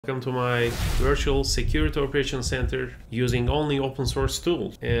Welcome to my virtual security operations center using only open source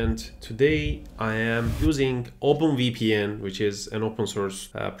tools. And today I am using OpenVPN, which is an open source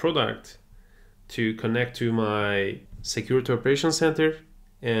product, to connect to my security operations center.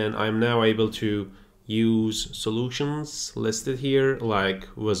 And I'm now able to use solutions listed here like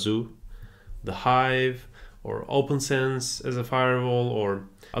Wazuh, TheHive, or Opnsense as a firewall, or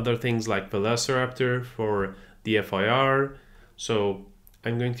other things like Velociraptor for DFIR. So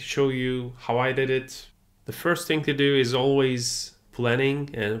I'm going to show you how I did it. The first thing to do is always planning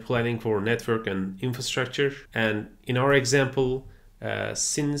for network and infrastructure. And in our example,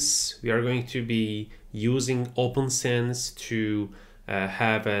 since we are going to be using Opnsense to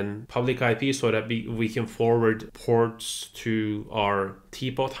have a public IP so that we can forward ports to our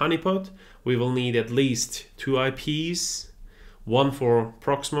Tpot honeypot, we will need at least 2 IPs, one for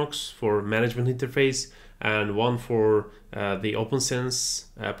Proxmox for management interface, and one for the Opnsense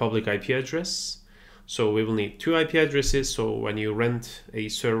public IP address. So we will need 2 IP addresses. So when you rent a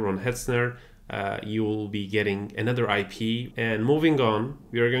server on Hetzner, you will be getting another IP. And moving on,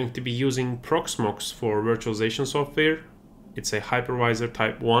 we are going to be using Proxmox for virtualization software. It's a hypervisor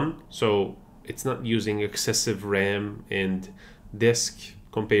type 1, so it's not using excessive RAM and disk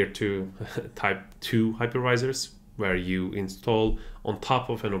compared to type 2 hypervisors, where you install on top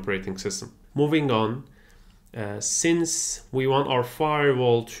of an operating system. Moving on, since we want our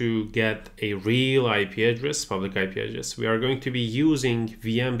firewall to get a real IP address, public IP address, we are going to be using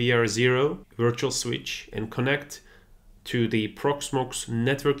VMBR0 virtual switch and connect to the Proxmox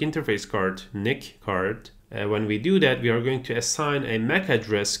network interface card, NIC card. When we do that, we are going to assign a MAC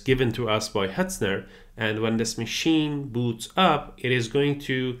address given to us by Hetzner, and when this machine boots up, it is going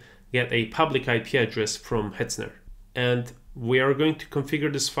to get a public IP address from Hetzner. And we are going to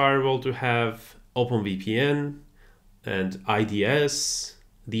configure this firewall to have OpenVPN and IDS,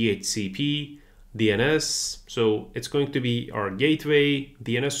 DHCP, DNS. So it's going to be our gateway,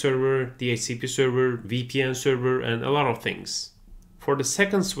 DNS server, DHCP server, VPN server, and a lot of things. For the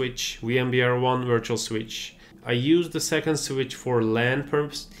second switch, VMBR1 virtual switch, I use the second switch for LAN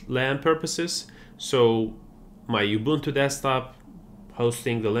purposes. So my Ubuntu desktop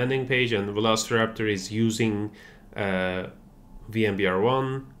hosting the landing page, and Velociraptor is using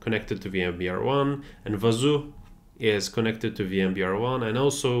VMBR1 connected to VMBR1, and Wazuh is connected to VMBR1, and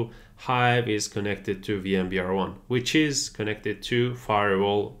also Hive is connected to VMBR1, which is connected to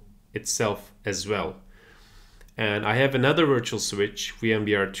firewall itself as well. And I have another virtual switch,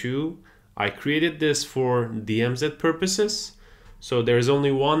 VMBR2. I created this for DMZ purposes. So there is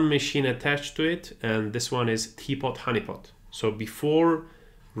only one machine attached to it, and this one is Tpot honeypot. So before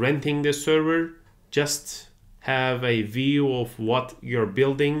renting the server, just have a view of what you're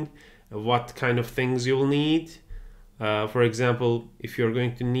building, what kind of things you'll need. For example, if you're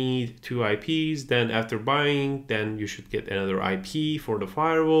going to need 2 IPs, then after buying, then you should get another IP for the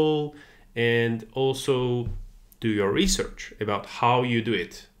firewall, and also do your research about how you do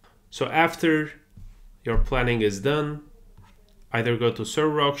it. So after your planning is done, either go to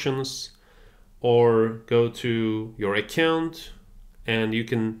server auctions or go to your account, and you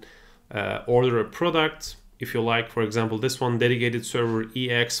can order a product. If you like, for example, this one, dedicated server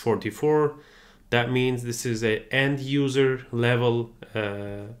EX44, that means this is a end user level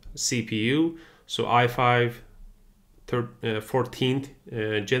CPU. So i5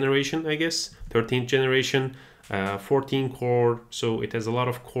 14th generation, I guess, 13th generation, 14 core. So it has a lot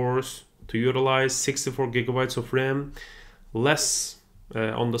of cores to utilize, 64 gigabytes of RAM, less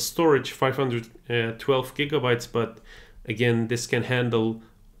on the storage, 512 gigabytes. But again, this can handle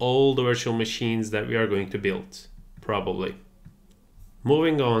all the virtual machines that we are going to build, probably.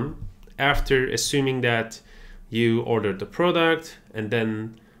 Moving on, after assuming that you ordered the product, and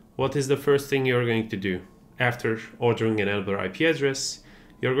then what is the first thing you're going to do? After ordering another IP address,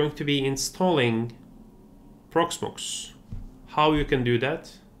 you're going to be installing Proxmox. How you can do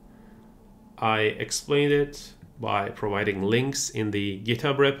that? I explained it by providing links in the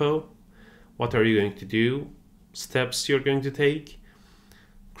GitHub repo. What are you going to do? Steps you're going to take.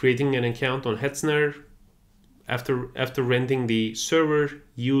 Creating an account on Hetzner. After renting the server,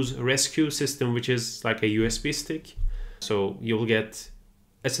 use rescue system, which is like a USB stick. So you'll get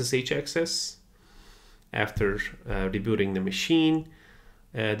SSH access after rebooting the machine.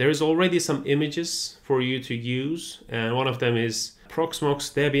 There is already some images for you to use, and one of them is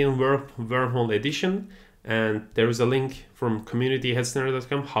Proxmox Debian Wormhole Edition, and there is a link from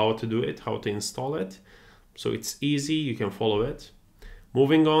community.hetzner.com how to do it, how to install it. So it's easy, you can follow it.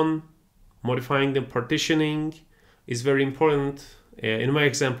 Moving on, modifying the partitioning is very important. In my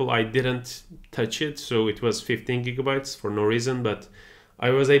example, I didn't touch it, so it was 15 gigabytes for no reason, but I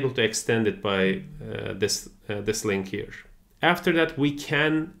was able to extend it by this link here. After that, we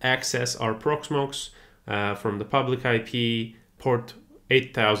can access our Proxmox from the public IP port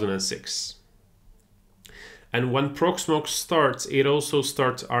 8006. And when Proxmox starts, it also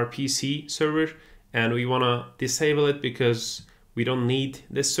starts our PC server, and we want to disable it because we don't need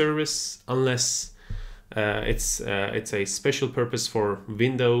this service unless it's a special purpose for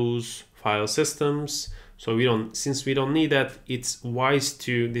Windows file systems. So since we don't need that, it's wise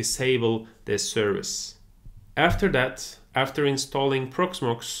to disable this service. After that, after installing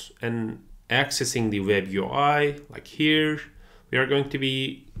Proxmox and accessing the web UI, like here, we are going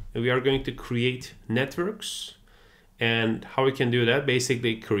to create networks. And how we can do that?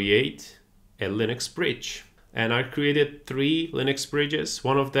 Basically create a Linux bridge. And I created 3 Linux bridges.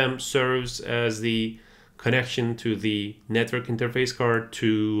 One of them serves as the connection to the network interface card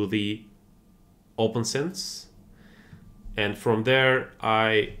to the Opnsense. And from there,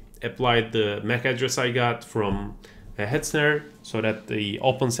 I applied the MAC address I got from Hetzner so that the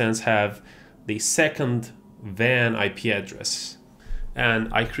Opnsense have the second WAN IP address.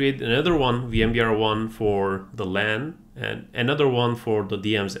 And I created another one, VMDR1 for the LAN and another one for the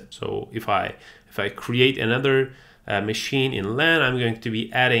DMZ. So if I create another machine in LAN, I'm going to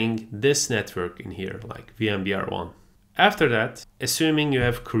be adding this network in here, like VMDR1. After that, assuming you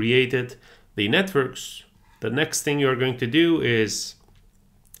have created the networks, the next thing you're going to do is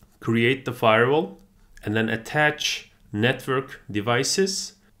create the firewall and then attach network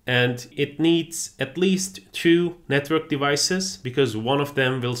devices. And it needs at least 2 network devices because one of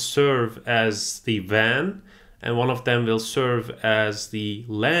them will serve as the WAN and one of them will serve as the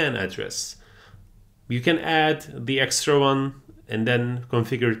LAN address. You can add the extra one and then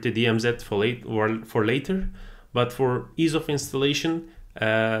configure the DMZ for later. But for ease of installation,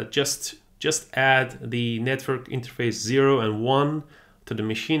 just add the network interface 0 and 1 to the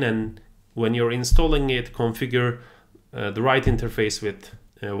machine, and when you're installing it, configure the right interface with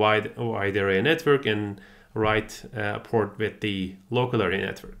wide area network and right port with the local area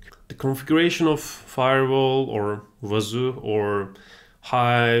network. The configuration of firewall or Wazuh or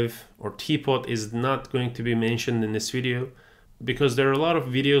Hive or Tpot is not going to be mentioned in this video because there are a lot of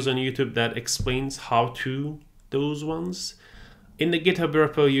videos on YouTube that explains how to those ones. In the GitHub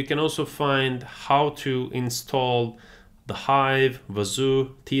repo, you can also find how to install TheHive,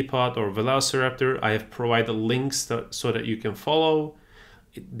 Wazuh, Tpot, or Velociraptor. I have provided links so that you can follow.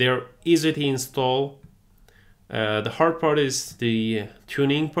 They're easy to install. The hard part is the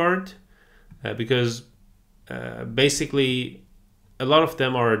tuning part because basically a lot of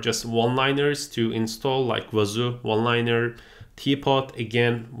them are just one-liners to install, like Wazuh, one-liner, Tpot,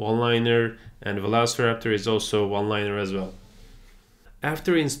 again, one-liner, and Velociraptor is also one-liner as well.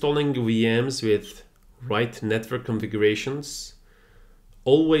 After installing VMs with right network configurations,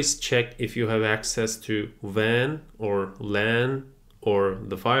 always check if you have access to WAN or LAN or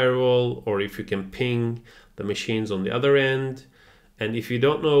the firewall, or if you can ping the machines on the other end. And if you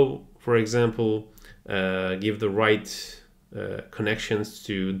don't know, for example, give the right connections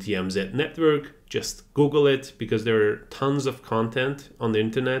to DMZ network, just Google it because there are tons of content on the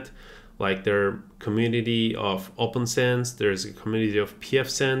internet. Like there are community of Opnsense, there's a community of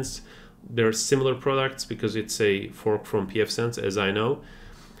pfSense. There are similar products because it's a fork from pfSense, as I know.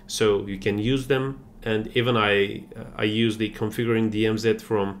 So you can use them. And even I use the configuring DMZ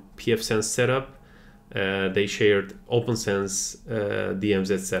from pfSense setup. They shared Opnsense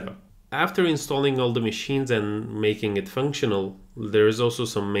DMZ setup. After installing all the machines and making it functional, there is also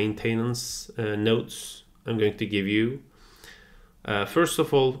some maintenance notes I'm going to give you. First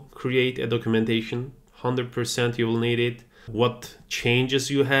of all, create a documentation. 100% you will need it. What changes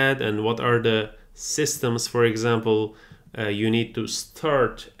you had and what are the systems, for example, you need to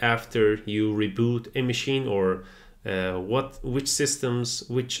start after you reboot a machine, or which systems,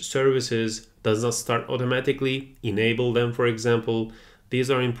 which services does not start automatically, enable them, for example. These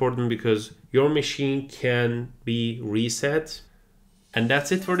are important because your machine can be reset. And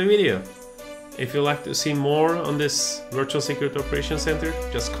that's it for the video. If you'd like to see more on this Virtual Security Operations Center,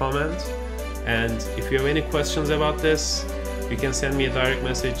 just comment. And if you have any questions about this, you can send me a direct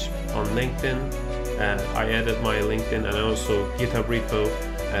message on LinkedIn. I added my LinkedIn and also GitHub repo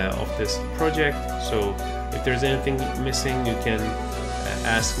of this project. So if there's anything missing, you can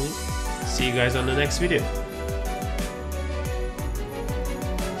ask me. See you guys on the next video.